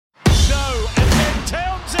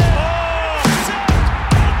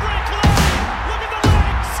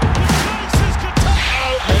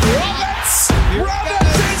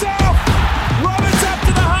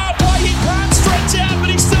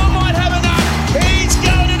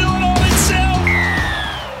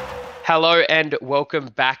Hello and welcome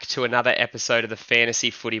back to another episode of the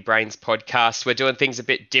Fantasy Footy Brains podcast. We're doing things a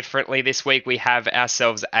bit differently this week. We have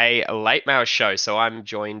ourselves a late mail show, so I'm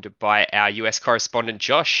joined by our US correspondent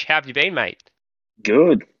Josh. How have you been, mate?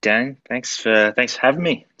 Good, Dan. Thanks for having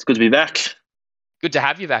me. It's good to be back. Good to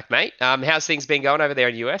have you back, mate. How's things been going over there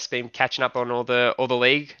in the US? Been catching up on all the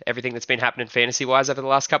league, everything that's been happening fantasy wise over the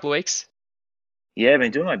last couple of weeks? Yeah, I've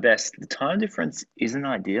been doing my best. The time difference isn't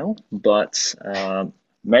ideal, but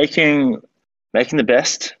making making the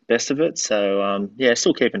best of it. So yeah,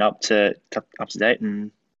 still keeping up to date,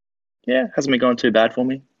 and yeah, hasn't been going too bad for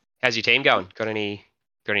me. How's your team going? Got any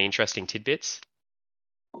interesting tidbits?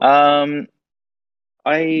 Um,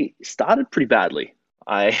 I started pretty badly.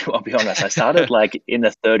 I'll be honest. I started like in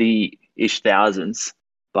the 30-ish thousands,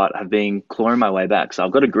 but have been clawing my way back. So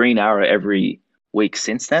I've got a green arrow every week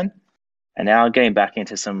since then. And now getting back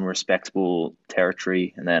into some respectable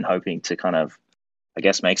territory and then hoping to kind of, I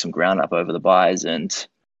guess, make some ground up over the buys and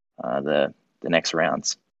the next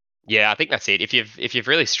rounds. Yeah, I think that's it. If you've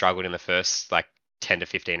really struggled in the first like 10 to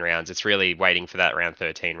 15 rounds, it's really waiting for that round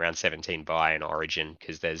 13, round 17 buy in Origin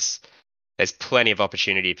because there's plenty of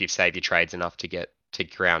opportunity if you've saved your trades enough to get to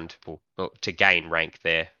ground well, to gain rank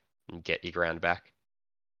there and get your ground back.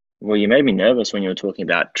 Well, you made me nervous when you were talking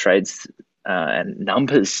about trades and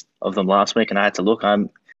numbers of them last week, and I had to look. I'm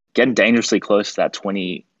getting dangerously close to that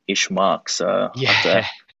 20-ish mark, so I Yeah.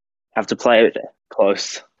 have to play it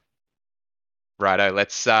close. Righto,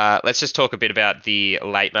 let's just talk a bit about the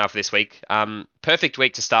late mail for this week. Perfect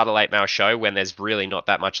week to start a late mail show when there's really not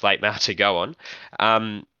that much late mail to go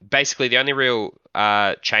on. Basically, the only real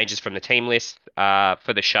changes from the team list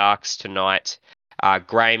for the Sharks tonight.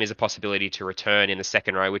 Graham is a possibility to return in the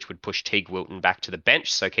second row, which would push Teague Wilton back to the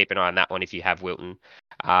bench. So keep an eye on that one if you have Wilton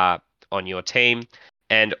on your team.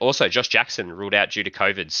 And also Josh Jackson ruled out due to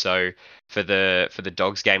COVID. So for the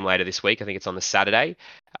Dogs game later this week, I think it's on the Saturday.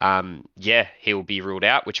 Yeah, he'll be ruled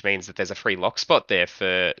out, which means that there's a free lock spot there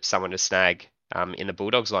for someone to snag in the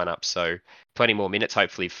Bulldogs lineup. So plenty more minutes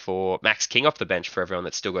hopefully for Max King off the bench for everyone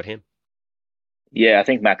that's still got him. Yeah, I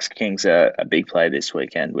think Max King's a big play this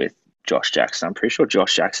weekend with Josh Jackson. I'm pretty sure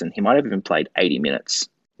Josh Jackson, he might have even played 80 minutes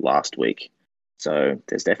last week. So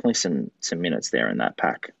there's definitely some minutes there in that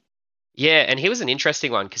pack. Yeah, and he was an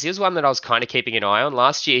interesting one because he was one that I was kind of keeping an eye on.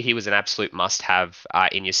 Last year, he was an absolute must-have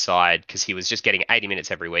in your side because he was just getting 80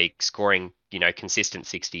 minutes every week, scoring, consistent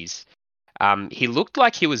 60s. He looked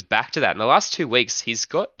like he was back to that. In the last 2 weeks,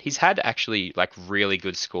 he's had actually like really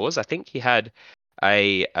good scores. I think he had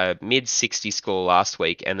a mid 60 score last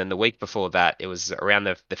week, and then the week before that, it was around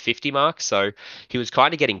the 50 mark. So he was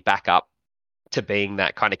kind of getting back up to being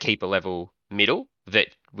that kind of keeper level middle that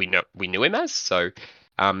we knew him as. So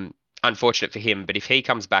um, unfortunate for him, but if he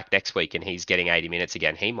comes back next week and he's getting 80 minutes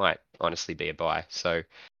again, he might honestly be a buy. So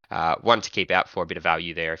one to keep out for a bit of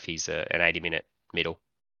value there if he's an 80-minute middle.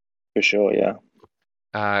 For sure, yeah.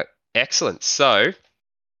 Uh, Excellent. So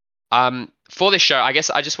for this show, I guess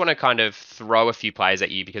I just want to kind of throw a few players at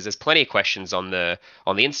you because there's plenty of questions on the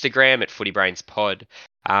Instagram at Footy Brains Pod.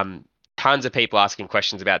 Tons of people asking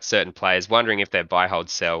questions about certain players, wondering if they're buy, hold,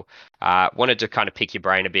 sell. Wanted to kind of pick your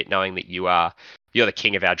brain a bit, knowing that you're the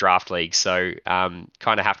king of our draft league. So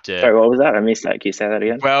kind of have to. Sorry, what was that? I missed that. Can you say that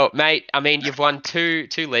again? Well, mate, I mean, you've won two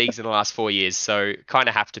leagues in the last 4 years, so kind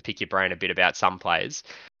of have to pick your brain a bit about some players.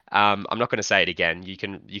 I'm not going to say it again. You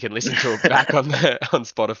can listen to it back on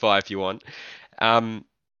Spotify if you want.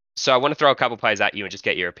 So I want to throw a couple players at you and just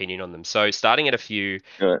get your opinion on them. So starting at a few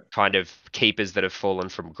Good. kind of keepers that have fallen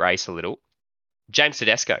from grace a little. James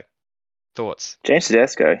Tedesco, thoughts? James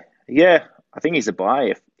Tedesco. Yeah, I think he's a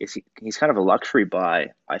buy. He's kind of a luxury buy,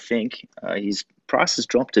 I think. His price has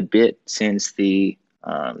dropped a bit since the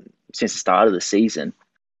start of the season,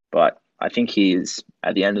 but I think he is,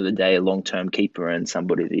 at the end of the day, a long-term keeper and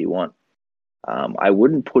somebody that you want. I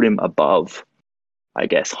wouldn't put him above, I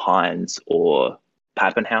guess, Hines or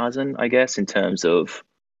Pappenhausen, I guess, in terms of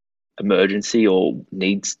emergency or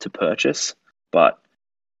needs to purchase. But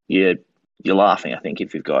you're you're laughing, I think,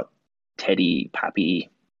 if you've got Teddy, Pappy,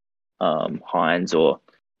 Hines, or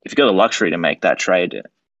if you've got the luxury to make that trade,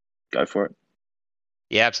 go for it.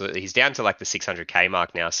 Yeah, absolutely. He's down to like the 600K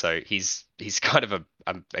mark now, so he's kind of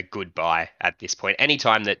a good buy at this point.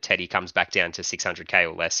 Anytime that Teddy comes back down to 600K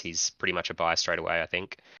or less, he's pretty much a buy straight away, I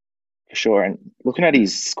think. For sure. And looking at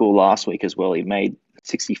his score last week as well, he made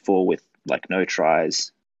 64 with like no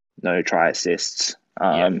tries, no try assists.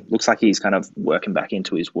 Yeah. Looks like he's kind of working back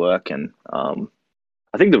into his work. And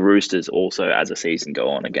I think the Roosters also, as the season go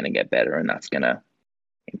on, are going to get better, and that's going to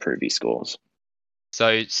improve his scores.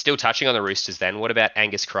 So still touching on the Roosters then, what about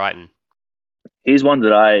Angus Crichton? He's one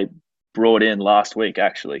that I brought in last week,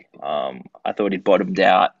 actually. I thought he bottomed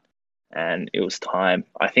out and it was time.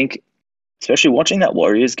 I think, especially watching that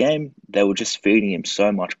Warriors game, they were just feeding him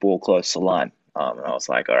so much ball close to line. And I was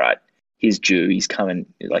like, all right, he's due. He's coming.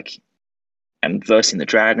 Like, and versing the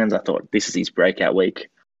Dragons, I thought this is his breakout week.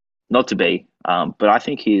 Not to be, but I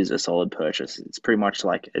think he is a solid purchase. It's pretty much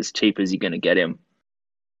like as cheap as you're going to get him.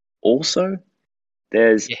 Also,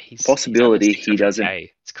 there's Yeah, a he's under possibility he doesn't.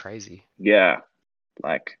 600K. It's crazy. Yeah,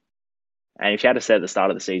 like, and if you had to say at the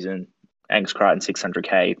start of the season, Angus Crichton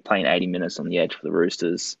 600K playing 80 minutes on the edge for the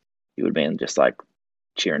Roosters, you would have been just like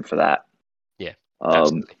cheering for that. Yeah, Um,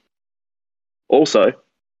 absolutely. Also,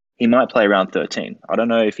 he might play around 13. I don't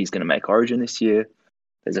know if he's going to make Origin this year.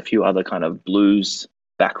 There's a few other kind of Blues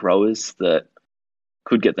back rowers that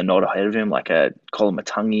could get the nod ahead of him, like a Colin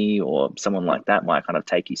Matangi or someone like that might kind of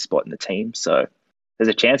take his spot in the team. So there's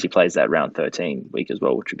a chance he plays that round 13 week as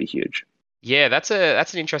well, which would be huge. Yeah, that's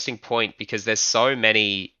an interesting point because there's so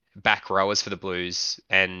many back rowers for the Blues,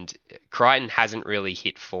 and Crichton hasn't really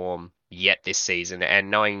hit form yet this season.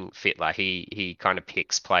 And knowing Fitler, he kind of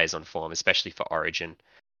picks players on form, especially for Origin.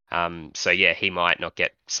 So yeah, he might not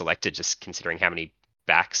get selected just considering how many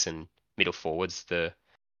backs and middle forwards the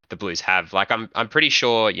Blues have. Like I'm pretty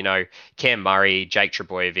sure, Cam Murray, Jake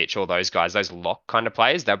Trbojevic, all those guys, those lock kind of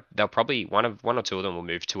players, they'll probably one or two of them will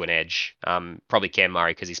move to an edge. Probably Cam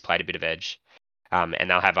Murray because he's played a bit of edge. And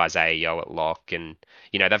they'll have Isaiah Yeo at lock, and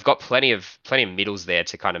they've got plenty of middles there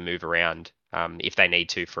to kind of move around if they need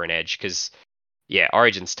to for an edge. Because yeah,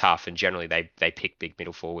 Origin's tough, and generally they pick big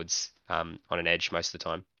middle forwards on an edge most of the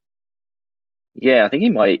time. Yeah, I think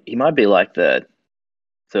he might be like the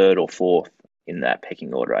third or fourth in that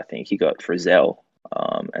pecking order. I think he got Frizzell,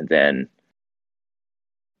 and then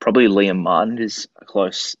probably Liam Martin is a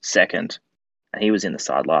close second, and he was in the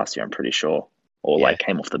side last year, I'm pretty sure, or Yeah. like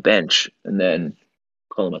came off the bench, and then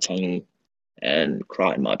Colin Matangi and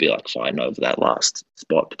Crichton might be like fighting over that last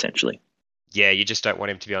spot potentially. Yeah, you just don't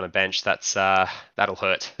want him to be on a bench. That'll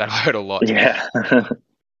hurt. That'll hurt a lot. Yeah,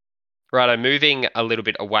 Righto, moving a little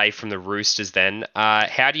bit away from the Roosters then.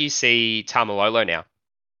 How do you see Tamalolo now?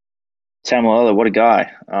 Tamalolo, what a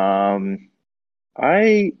guy.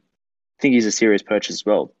 I think he's a serious purchase as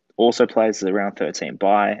well. Also plays the round 13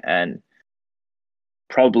 buy and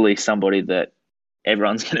probably somebody that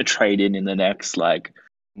everyone's going to trade in the next like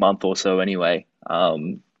month or so anyway.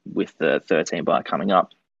 With the 13 buy coming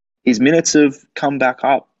up, his minutes have come back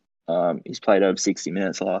up. He's played over 60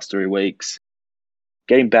 minutes the last 3 weeks,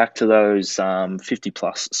 getting back to those 50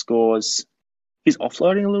 plus scores. He's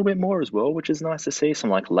offloading a little bit more as well, which is nice to see. Some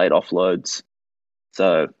like late offloads.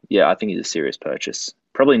 So yeah, I think he's a serious purchase.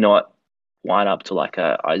 Probably not line up to like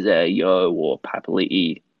a Isaiah Yo or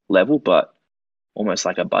Papali'i level, but almost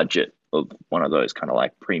like a budget of one of those kind of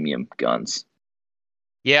like premium guns.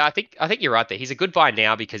 Yeah, I think you're right there. He's a good buy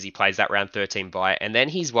now because he plays that round 13 buy, and then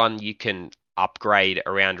he's one you can upgrade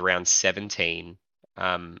around round 17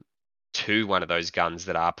 um, to one of those guns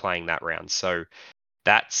that are playing that round. So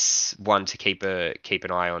that's one to keep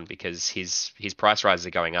an eye on because his price rises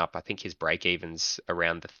are going up. I think his break evens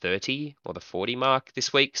around the 30 or the 40 mark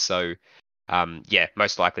this week. So yeah,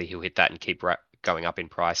 most likely he'll hit that and keep going up in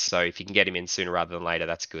price. So if you can get him in sooner rather than later,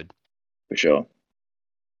 that's good. For sure.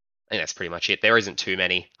 I think that's pretty much it. There isn't too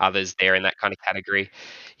many others there in that kind of category.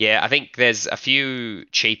 Yeah, I think there's a few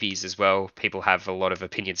cheapies as well. People have a lot of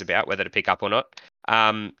opinions about whether to pick up or not.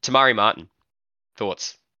 Tamari Martin,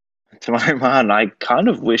 thoughts? To my mind, I kind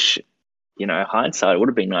of wish, hindsight, it would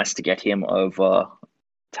have been nice to get him over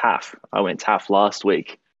Taff. I went Taff last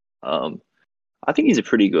week. Um, I think he's a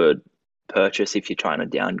pretty good purchase if you're trying to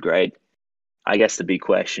downgrade. I guess the big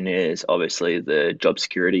question is obviously the job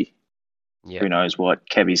security. Yeah, Who knows what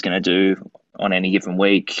Kevy's going to do on any given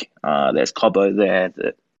week? There's Cobbo there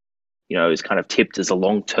that is kind of tipped as a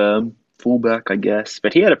long-term fullback, I guess.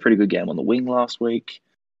 But he had a pretty good game on the wing last week.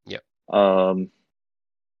 yeah. Um,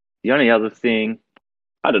 the only other thing,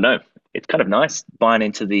 I don't know, it's kind of nice buying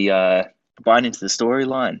into the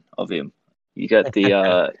storyline of him. You get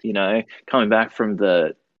the coming back from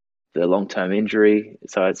the long-term injury,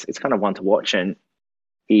 so it's kind of one to watch. And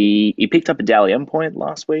he picked up a Dally M point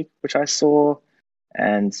last week, which I saw,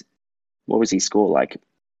 and what was he score like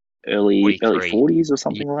early 43. 40s or Yeah,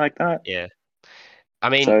 something like that. yeah. I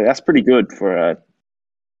mean, So that's pretty good for a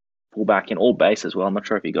fullback in all base as well. I'm not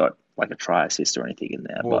sure if he got like a try assist or anything in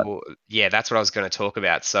there, but well, yeah, that's what I was going to talk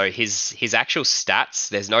about. So his actual stats,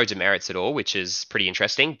 there's no demerits at all, which is pretty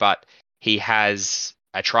interesting. But he has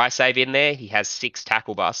a try save in there. He has 6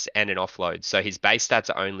 tackle busts and an offload. So his base stats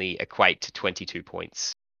only equate to 22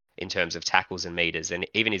 points in terms of tackles and meters, and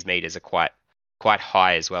even his meters are quite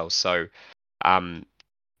high as well. So um,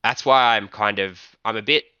 that's why I'm a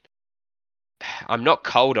bit, I'm not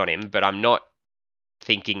cold on him, but I'm not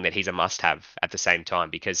thinking that he's a must-have at the same time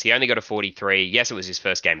because he only got a 43. Yes, it was his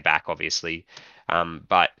first game back, obviously,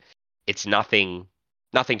 but it's nothing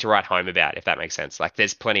to write home about, if that makes sense. Like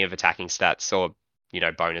there's plenty of attacking stats or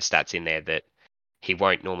bonus stats in there that he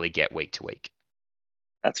won't normally get week to week.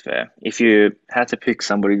 That's fair. If you had to pick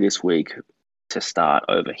somebody this week to start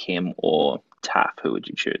over him or Taff, who would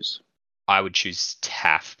you choose? I would choose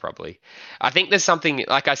Taff probably. I think there's something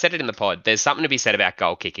like I said it in the pod. There's something to be said about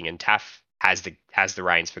goal kicking, and Taff has the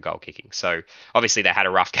reins for goal kicking. So obviously they had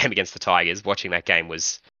a rough game against the Tigers. Watching that game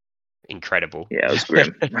was incredible. Yeah, it was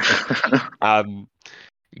grim. um,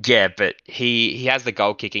 yeah, but he has the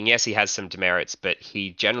goal kicking. Yes, he has some demerits, but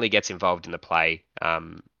he generally gets involved in the play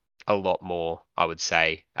a lot more, I would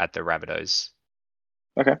say, at the Rabbitohs.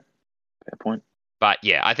 Okay, fair point. But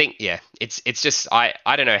yeah, I think it's just I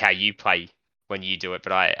don't know how you play when you do it,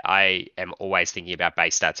 but I am always thinking about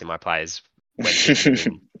base stats in my players when picking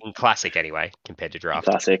them in classic anyway compared to draft.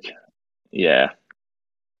 Classic. Yeah,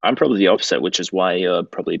 I'm probably the opposite, which is why you're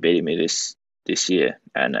probably beating me this year,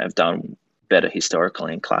 and have done better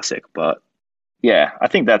historically in classic. But yeah, I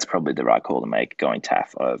think that's probably the right call to make, going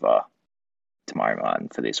Taff over Tamari Martin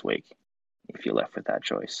for this week, if you're left with that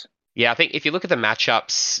choice. Yeah, I think if you look at the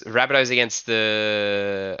matchups, Rabbitohs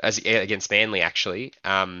against Manly actually,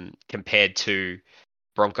 compared to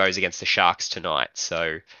Broncos against the Sharks tonight.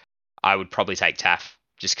 So I would probably take Taff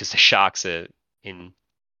just because the Sharks are in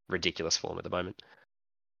ridiculous form at the moment.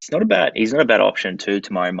 He's not a bad option too,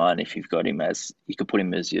 Tamari Martin, if you've got him as, you could put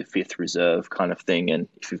him as your fifth reserve kind of thing, and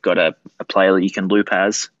if you've got a player that you can loop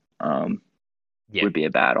as, Yeah, would be a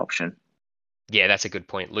bad option. yeah, that's a good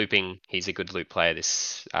point. Looping, he's a good loop player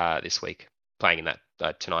this week, playing in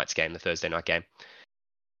that tonight's game, the Thursday night game.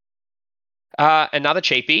 Another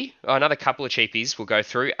cheapie, another couple of cheapies we'll go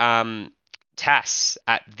through. Tass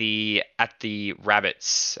at the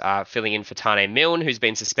Rabbits, filling in for Tane Milne, who's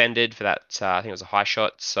been suspended for that. I think it was a high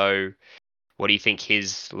shot. So, what do you think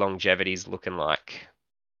his longevity is looking like?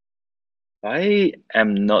 I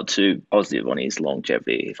am not too positive on his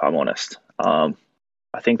longevity, if I'm honest.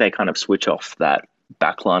 I think they kind of switch off that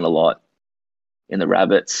backline a lot in the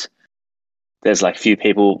Rabbits. There's like few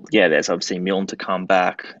people. Yeah, there's obviously Milne to come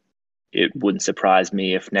back. It wouldn't surprise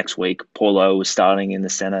me if next week Paulo was starting in the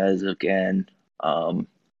centers again. Um,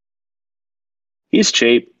 he's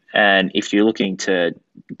cheap, and if you're looking to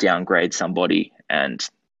downgrade somebody, and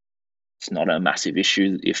it's not a massive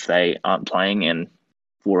issue if they aren't playing in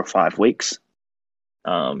 4 or 5 weeks.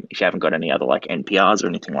 If you haven't got any other like NPRs or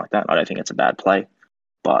anything like that, I don't think it's a bad play.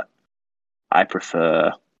 But I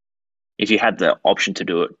prefer, if you had the option to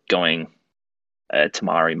do it, going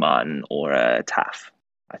Tamari Martin or a Taff,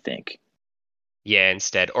 I think. Yeah,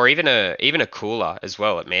 instead, or even a cooler as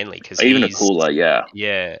well at Manly because Even a cooler, yeah.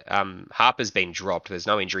 yeah. Harper's been dropped. There's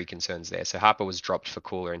no injury concerns there, so Harper was dropped for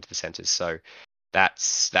cooler into the centers. So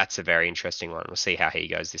that's a very interesting one. We'll see how he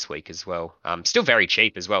goes this week as well. Still very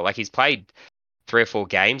cheap as well. Like he's played 3 or 4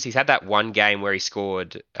 games. He's had that one game where he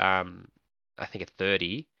scored, I think a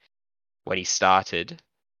 30 when he started.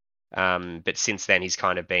 But since then he's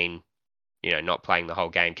kind of been not playing the whole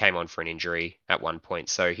game, came on for an injury at one point.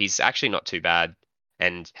 So he's actually not too bad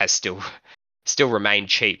and has still remained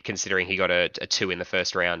cheap considering he got a 2 in the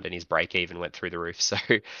first round and his break even went through the roof. So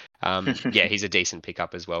yeah, he's a decent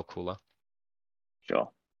pickup as well, cooler. Sure.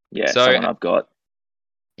 Yeah, So someone I've got.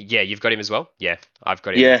 yeah, you've got him as well? Yeah, I've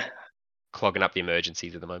got him Yeah. clogging up the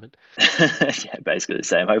emergencies at the moment. Yeah, basically the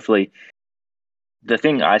same. Hopefully, the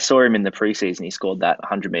thing, I saw him in the preseason, he scored that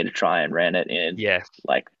 100-meter try and ran it in Yeah.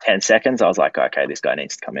 like 10 seconds. I was like, okay, this guy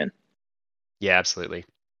needs to come in. Yeah, absolutely.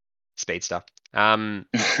 Speedster. Another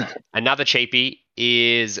cheapie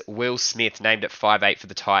is Will Smith, named at 5'8" for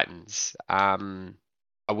the Titans. Are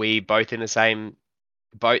we both in the same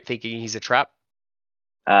boat thinking he's a trap?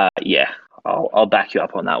 Yeah, I'll back you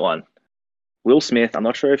up on that one. Will Smith, I'm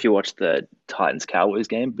not sure if you watched the Titans Cowboys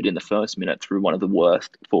game, but in the first minute threw one of the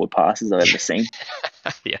worst forward passes I've ever seen.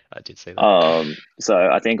 Yeah, I did see that. So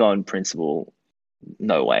I think on principle,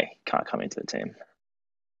 no way, can't come into the team.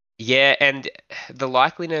 Yeah, and the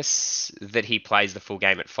likeliness that he plays the full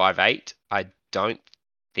game at 5'8", I don't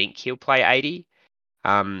think he'll play 80.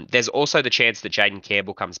 There's also the chance that Jaden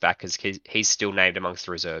Campbell comes back because he's still named amongst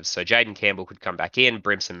the reserves. So Jaden Campbell could come back in,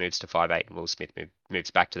 Brimson moves to 5'8", and Will Smith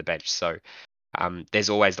moves back to the bench. So there's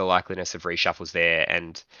always the likeliness of reshuffles there,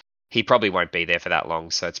 and he probably won't be there for that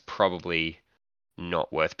long. So it's probably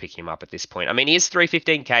not worth picking him up at this point. I mean, he is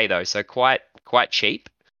 315k though, so quite cheap.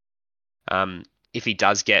 If he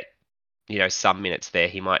does get some minutes there,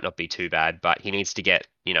 he might not be too bad, but he needs to get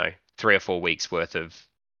 3 or 4 weeks worth of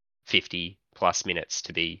 50 plus minutes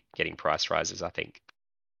to be getting price rises, I think.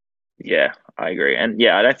 Yeah, I agree. And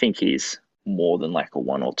yeah, I don't think he's more than like a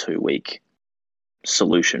 1 or 2 week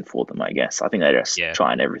solution for them, I guess. I think they're just Yeah.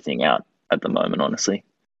 trying everything out at the moment, honestly.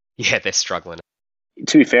 Yeah, they're struggling.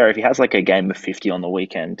 To be fair, if he has like a game of 50 on the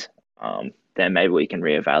weekend, then maybe we can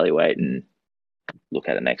reevaluate and look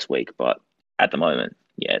at it next week. But at the moment,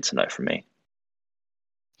 yeah, it's a no from me.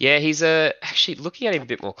 Yeah, actually looking at him a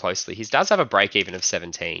bit more closely. He does have a break even of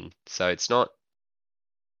 17, so it's not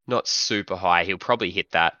super high. He'll probably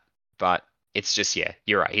hit that, but it's just yeah,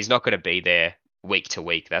 you're right. He's not going to be there week to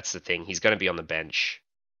week. That's the thing. He's going to be on the bench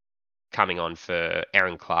coming on for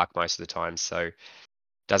Aaron Clark most of the time, so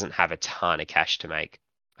doesn't have a ton of cash to make,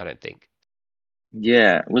 I don't think.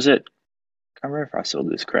 Yeah, was it? I can't remember if I saw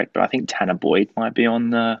this correct, but I think Tanner Boyd might be on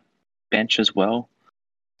the bench as well.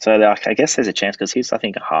 So like, I guess there's a chance because he's, I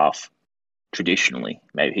think, a half traditionally.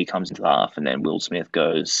 Maybe he comes into the half and then Will Smith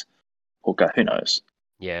goes hooker. Who knows?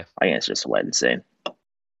 Yeah. I guess just a wait and see.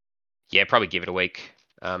 Yeah, probably give it a week.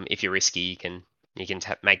 If you're risky, you can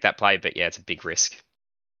make that play, but yeah, it's a big risk.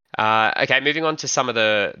 Okay, moving on to some of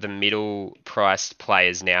the middle priced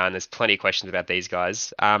players now, and there's plenty of questions about these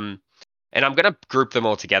guys. And I'm going to group them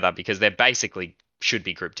all together because they're basically should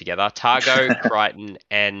be grouped together. Targo, Crichton,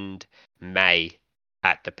 and May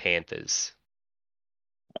at the Panthers.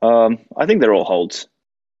 I think they're all holds.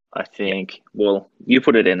 I Yeah, think, well, you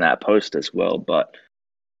put it in that post as well, but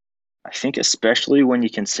I think especially when you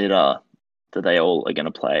consider that they all are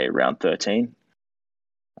going to play round 13,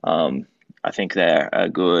 um, I think they're a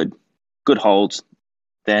good holds.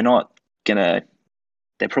 They're not gonna.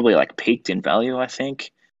 They're probably like peaked in value. I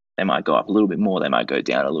think they might go up a little bit more. They might go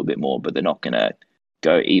down a little bit more, but they're not gonna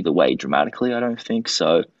go either way dramatically. I don't think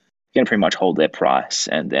so. You can pretty much hold their price,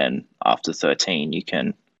 and then after 13, you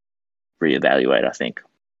can reevaluate. I think.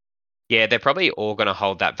 yeah, they're probably all going to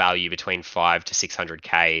hold that value between 5 to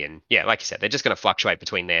 600K, and yeah, like you said, they're just going to fluctuate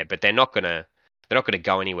between there, but they're not gonna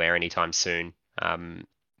go anywhere anytime soon.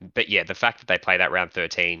 But yeah, the fact that they play that round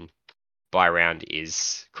 13 buy round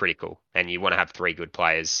is critical, and you want to have three good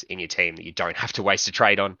players in your team that you don't have to waste a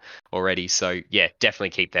trade on already. So yeah, definitely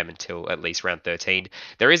keep them until at least round 13.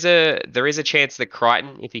 There is a chance that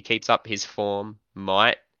Crichton, if he keeps up his form,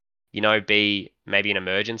 might be maybe an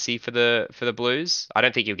emergency for the Blues. I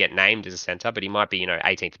don't think he'll get named as a center, but he might be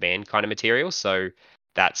 18th man kind of material. So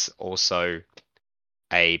that's also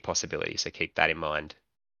a possibility. So keep that in mind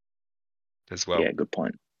as well. Yeah, good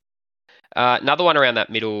point. Another one around that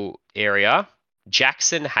middle area,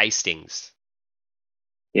 Jackson Hastings.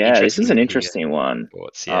 Yeah, this is Interesting an to hear interesting one.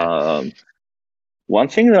 thoughts. Yeah. Um, One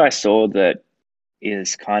thing that I saw that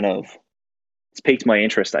is kind of it's piqued my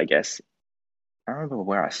interest, I guess. I don't remember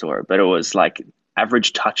where I saw it, but it was like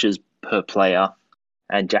average touches per player,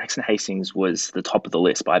 and Jackson Hastings was the top of the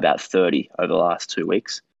list by about 30 over the last 2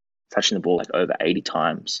 weeks, touching the ball like over 80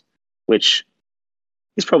 times, which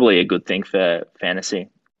is probably a good thing for fantasy.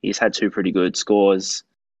 He's had two pretty good scores.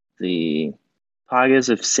 The Tigers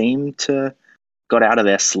have seemed to got out of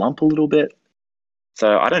their slump a little bit,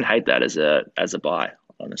 so I don't hate that as a buy.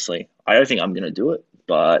 Honestly, I don't think I'm going to do it,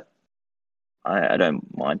 but I don't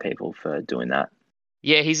mind people for doing that.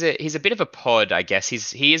 Yeah, he's a bit of a pod, I guess.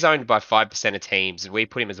 He is owned by 5% of teams, and we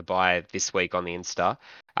put him as a buy this week on the Insta.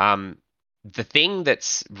 Um, the thing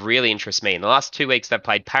that's really interests me in the last 2 weeks, they've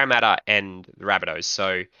played Parramatta and the Rabbitohs.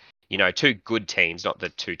 So, two good teams, not the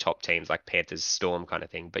two top teams like Panthers, Storm kind of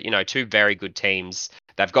thing, but two very good teams.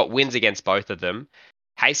 They've got wins against both of them.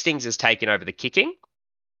 Hastings has taken over the kicking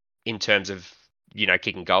in terms of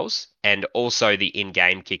kicking goals and also the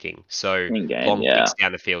in-game kicking, so In game, long yeah. kicks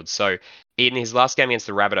down the field. So in his last game against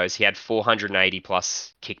the Rabbitohs, he had 480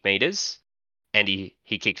 plus kick meters and he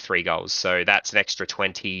kicked 3 goals. So that's an extra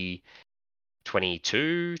 20,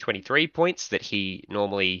 22, 23 points that he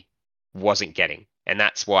normally wasn't getting, and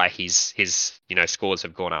that's why his scores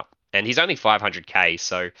have gone up. And he's only 500K,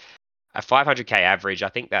 so a 500K average, I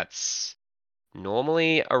think that's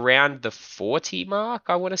normally around the 40 mark,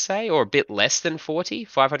 I want to say, or a bit less than 40,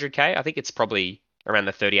 500K. I think it's probably around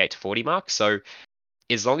the 38 to 40 mark. So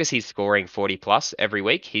as long as he's scoring 40 plus every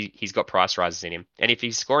week, he's got price rises in him. And if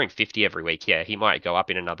he's scoring 50 every week, yeah, he might go up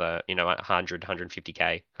in another, 100,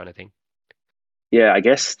 150K kind of thing. Yeah, I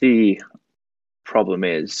guess the problem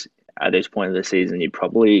is at this point of the season, you'd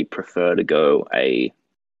probably prefer to go a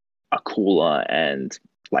cooler and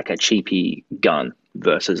like a cheapy gun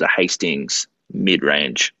versus a Hastings mid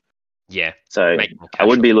range. Yeah, So make more I cash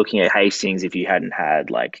wouldn't off be him. looking at Hastings if you hadn't had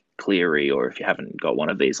like Cleary or if you haven't got one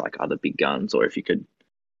of these like other big guns or if you could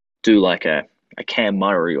do like a Cam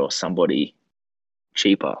Murray or somebody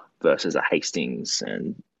cheaper versus a Hastings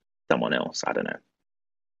and someone else. I don't know.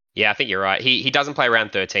 Yeah, I think you're right. He doesn't play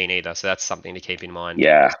round 13 either, so that's something to keep in mind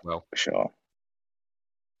Yeah, as well. for sure.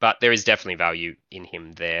 But there is definitely value in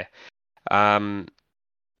him there. Um,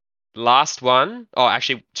 Last one. Oh,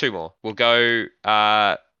 actually, two more. We'll go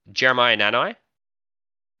Jeremiah Nanai.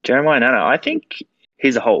 Jeremiah Nano, I think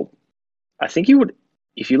he's a hold. I think he would,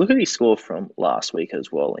 if you look at his score from last week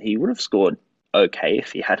as well, he would have scored okay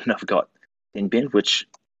if he hadn't have got in bin, which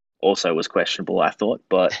also was questionable, I thought.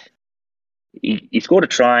 But he scored a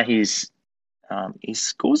try. His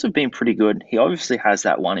scores have been pretty good. He obviously has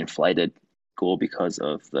that one inflated score because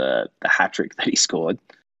of the hat trick that he scored.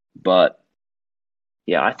 But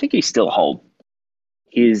yeah, I think he's still a hold.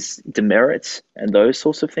 His demerits and those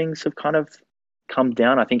sorts of things have kind of come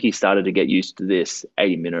down. I think he started to get used to this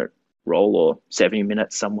 80-minute role or 70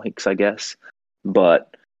 minutes some weeks, I guess.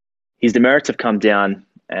 But his demerits have come down,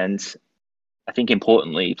 and I think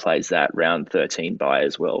importantly, he plays that round 13 bye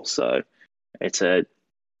as well. So it's a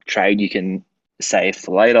trade you can save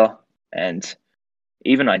for later. And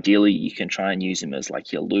even ideally, you can try and use him as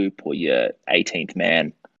like your loop or your 18th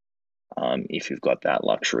man if you've got that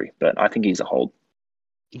luxury. But I think he's a hold.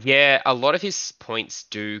 Yeah, a lot of his points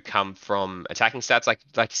do come from attacking stats. Like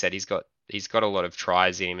you said, he's got a lot of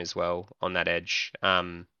tries in him as well on that edge.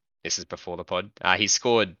 This is before the pod. He's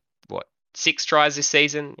scored what 6 tries this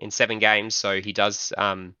season in 7 games, so he does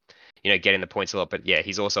get in the points a lot. But yeah,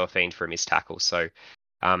 he's also a fiend for a missed tackle. So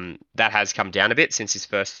that has come down a bit since his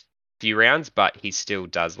first few rounds, but he still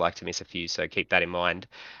does like to miss a few, so keep that in mind.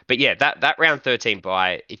 But yeah, that round 13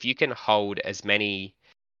 bye, if you can hold as many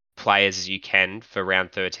players as you can for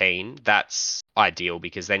round 13, that's ideal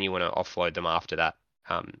because then you want to offload them after that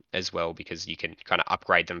as well because you can kind of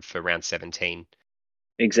upgrade them for round 17.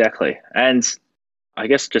 Exactly. And I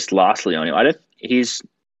guess just lastly on him, I don't. He's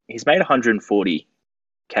made 140K.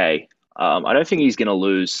 I don't think he's going to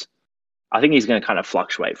lose. I think he's going to kind of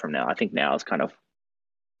fluctuate from now. I think now is kind of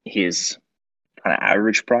his kind of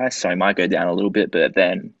average price, so he might go down a little bit, but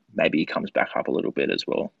then maybe he comes back up a little bit as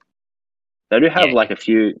well. They do have Yeah, like a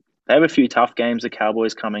few. They have a few tough games. The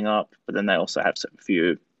Cowboys coming up, but then they also have a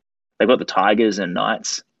few. They've got the Tigers and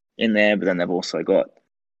Knights in there, but then they've also got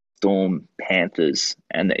Storm, Panthers,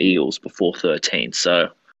 and the Eagles before 13. So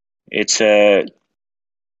it's a.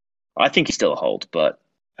 I think he's still a hold, but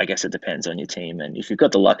I guess it depends on your team. And if you've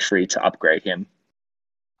got the luxury to upgrade him,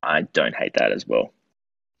 I don't hate that as well.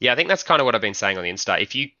 yeah, I think that's kind of what I've been saying on the Insta.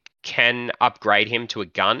 If you can upgrade him to a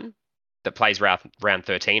gun that plays round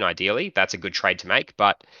 13, ideally, that's a good trade to make.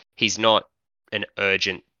 But he's not an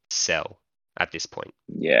urgent sell at this point.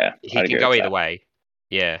 Yeah, He I'd can agree go with either that. way.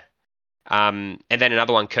 Yeah. And then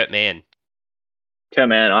another one, Kurt Mann. Okay,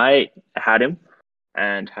 man, I had him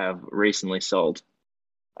and have recently sold.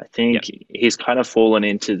 I Yep. think he's kind of fallen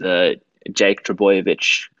into the Jake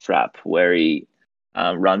Trebojevic trap where he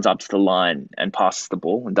runs up to the line and passes the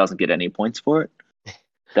ball and doesn't get any points for it.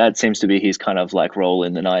 That seems to be his kind of like role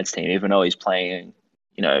in the Knights team, even though he's playing,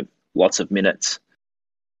 you know, lots of minutes.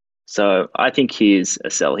 So I think he's a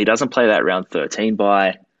sell. He doesn't play that round 13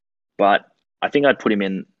 by, but I think I'd put him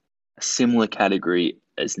in a similar category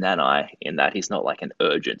as Nanai in that he's not like an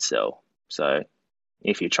urgent sell. So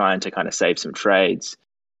if you're trying to kind of save some trades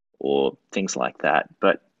or things like that.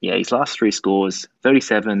 But yeah, his last three scores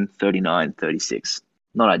 37, 39, 36.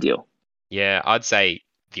 Not ideal. Yeah, I'd say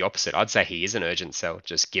the opposite. I'd say he is an urgent sell,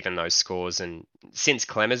 just given those scores. And since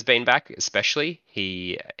Clem has been back, especially,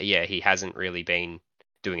 he hasn't really been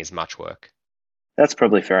doing as much work. That's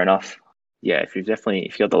probably fair enough. Yeah, if you got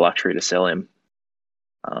the luxury to sell him,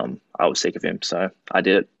 I was sick of him, so I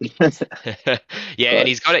did it. Yeah,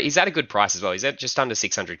 and But he's at a good price as well. He's at just under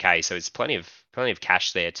 600K, so it's plenty of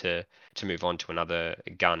cash there to move on to another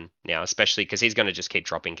gun now, especially because he's going to just keep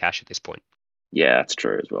dropping cash at this point, yeah, that's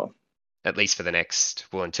true as well. at least for the next,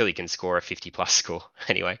 well, until he can score a 50 plus score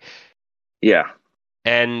anyway. Yeah.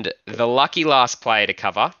 And the lucky last player to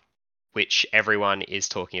cover, which everyone is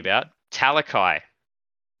talking about, Talakai.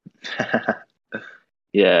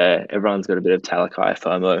 Yeah, everyone's got a bit of Talakai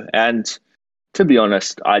FOMO. And to be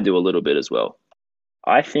honest, I do a little bit as well.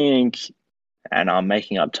 I think, and I'm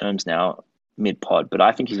making up terms now mid pod, but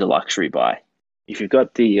I think he's a luxury buy. If you've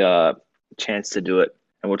got the chance to do it,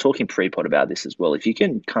 and we're talking pre pod about this as well, if you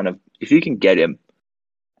can get him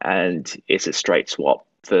and it's a straight swap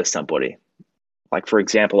for somebody, like for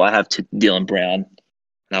example, I have Dylan Brown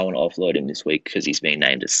and I want to offload him this week because he's been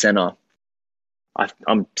named as center.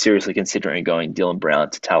 I'm seriously considering going Dylan Brown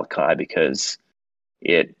to Talakai because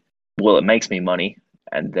it it makes me money,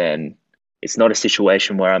 and then it's not a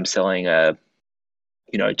situation where I'm selling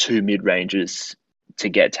two mid ranges to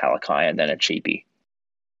get Talakai and then a cheapie.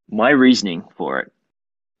 My reasoning for it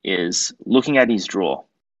is looking at his draw.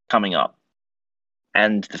 coming up,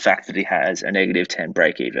 and the fact that he has a negative 10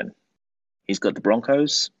 break even. He's got the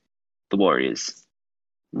Broncos, the Warriors,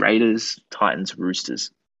 Raiders, Titans,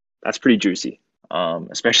 Roosters. That's pretty juicy,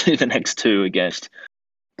 especially the next two against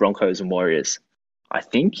Broncos and Warriors. I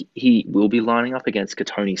think he will be lining up against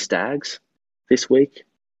Katoni Staggs this week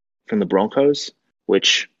from the Broncos,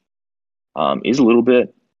 which is a little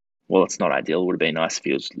bit, well, it's not ideal. It would have been nice if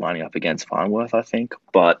he was lining up against Farnworth, I think.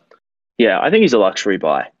 But yeah, I think he's a luxury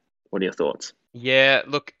buy. What are your thoughts? Yeah,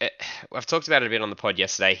 look, I've talked about it a bit on the pod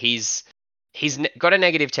yesterday. He's got a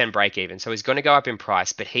negative 10 break even, so he's going to go up in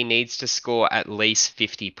price, but he needs to score at least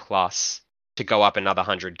 50 plus to go up another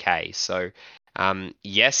 100k. So,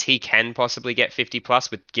 yes, he can possibly get 50 plus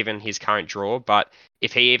with given his current draw, but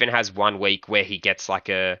if he even has 1 week where he gets like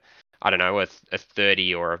I don't know, a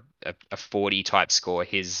 30 or a 40 type score,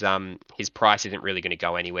 his price isn't really going to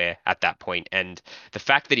go anywhere at that point. And the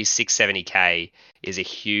fact that he's 670k is a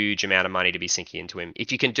huge amount of money to be sinking into him.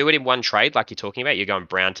 If you can do it in one trade, like you're talking about, you're going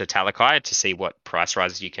Brown to Talakai to see what price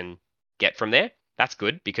rises you can get from there. That's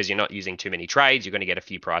good because you're not using too many trades. You're going to get a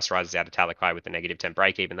few price rises out of Talakai with the negative 10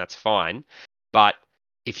 break even. That's fine. But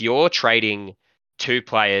if you're trading two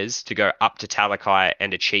players to go up to Talakai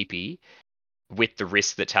and a cheapie, with the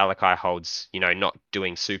risk that Talakai holds, not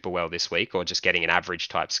doing super well this week or just getting an average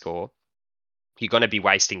type score, you're going to be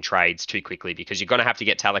wasting trades too quickly because you're going to have to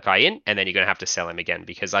get Talakai in and then you're going to have to sell him again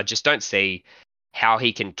because I just don't see how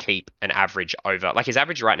he can keep an average over. Like his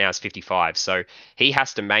average right now is 55. So he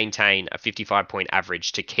has to maintain a 55-point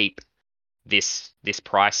average to keep this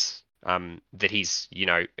price that he's,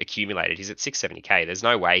 accumulated. He's at 670k. There's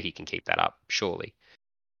no way he can keep that up, surely.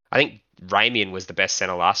 I think Ramian was the best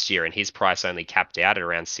center last year, and his price only capped out at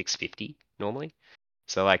around 650 normally.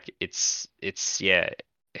 So like it's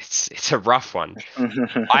a rough one.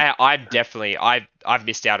 I've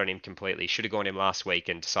missed out on him completely. Should have gone him last week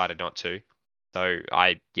and decided not to. So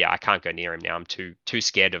I can't go near him now. I'm too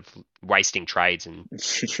scared of wasting trades and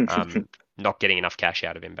not getting enough cash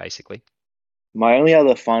out of him basically. My only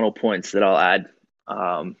other final points that I'll add,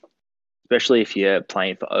 especially if you're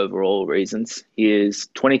playing for overall reasons, he is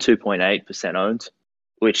 22.8% owned,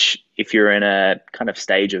 which if you're in a kind of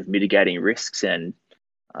stage of mitigating risks and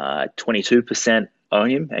 22% own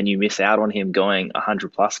him and you miss out on him going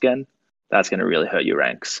 100 plus again, that's going to really hurt your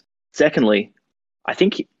ranks. Secondly, I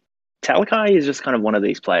think Talakai is just kind of one of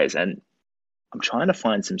these players, and I'm trying to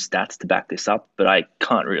find some stats to back this up, but I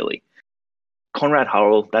can't really. Conrad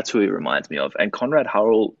Hurrell, that's who he reminds me of. And Conrad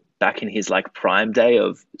Hurrell, back in his like prime day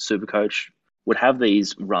of Supercoach, would have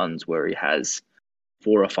these runs where he has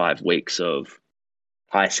 4 or 5 weeks of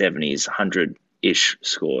high 70s, 100-ish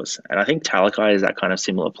scores. And I think Talakai is that kind of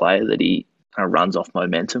similar player that he kind of runs off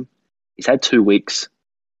momentum. He's had 2 weeks.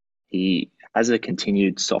 He has a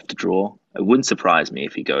continued soft draw. It wouldn't surprise me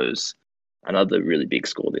if he goes another really big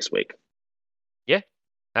score this week. Yeah,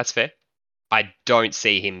 that's fair. I don't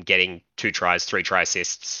see him getting 2 tries, 3 try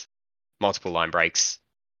assists, multiple line breaks,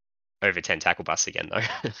 over 10 tackle busts again,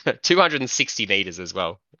 though. 260 meters as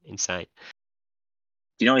well. Insane.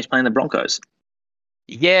 Do you know he's playing the Broncos?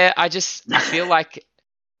 Yeah, I feel like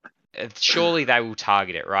surely they will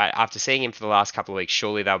target it, right? After seeing him for the last couple of weeks,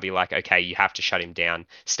 surely they'll be like, okay, you have to shut him down.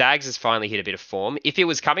 Staggs has finally hit a bit of form. If he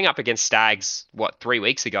was coming up against Staggs, 3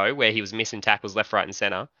 weeks ago, where he was missing tackles left, right, and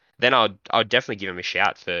center, then I'd definitely give him a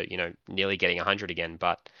shout for, nearly getting 100 again.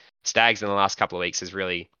 But Staggs in the last couple of weeks has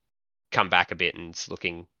really come back a bit and it's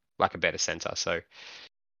looking like a better center. So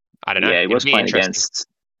I don't know. Yeah, he was playing against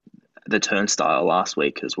the turnstile last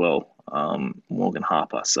week as well, Morgan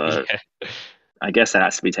Harper. So yeah. I guess that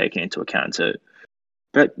has to be taken into account too.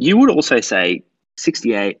 But you would also say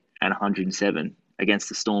 68 and 107 against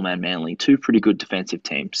the Storm and Manly, 2 pretty good defensive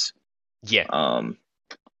teams. Yeah.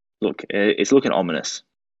 Look, it's looking ominous.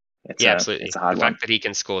 Absolutely. It's a hard the one. fact that he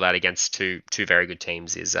can score that against two very good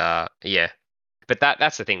teams is yeah. But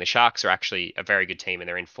that's the thing. The Sharks are actually a very good team and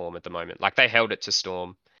they're in form at the moment. Like they held it to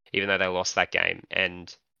Storm, even though they lost that game,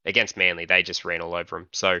 and against Manly they just ran all over them.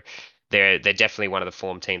 So they're definitely one of the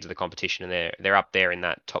form teams of the competition, and they're up there in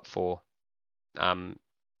that top 4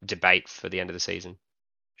 debate for the end of the season.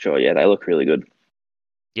 Sure, yeah, they look really good.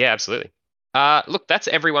 Yeah, absolutely. Look, that's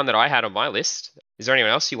everyone that I had on my list. Is there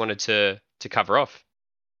anyone else you wanted to cover off?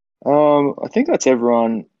 I think that's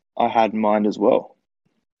everyone I had in mind as well.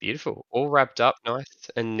 Beautiful. All wrapped up nice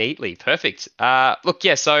and neatly. Perfect. Look,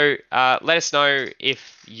 yeah, so let us know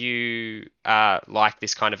if you like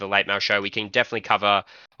this kind of a late mail show. We can definitely cover,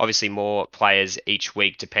 obviously, more players each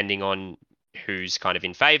week, depending on who's kind of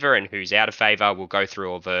in favor and who's out of favor. We'll go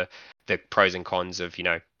through all the pros and cons of,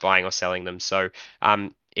 buying or selling them. So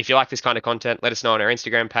if you like this kind of content, let us know on our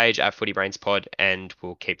Instagram page at FootyBrainsPod, and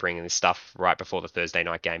we'll keep bringing this stuff right before the Thursday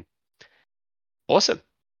night game. Awesome.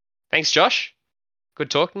 Thanks, Josh. Good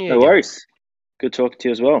talking to you No again. worries. Good talking to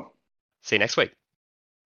you as well. See you next week.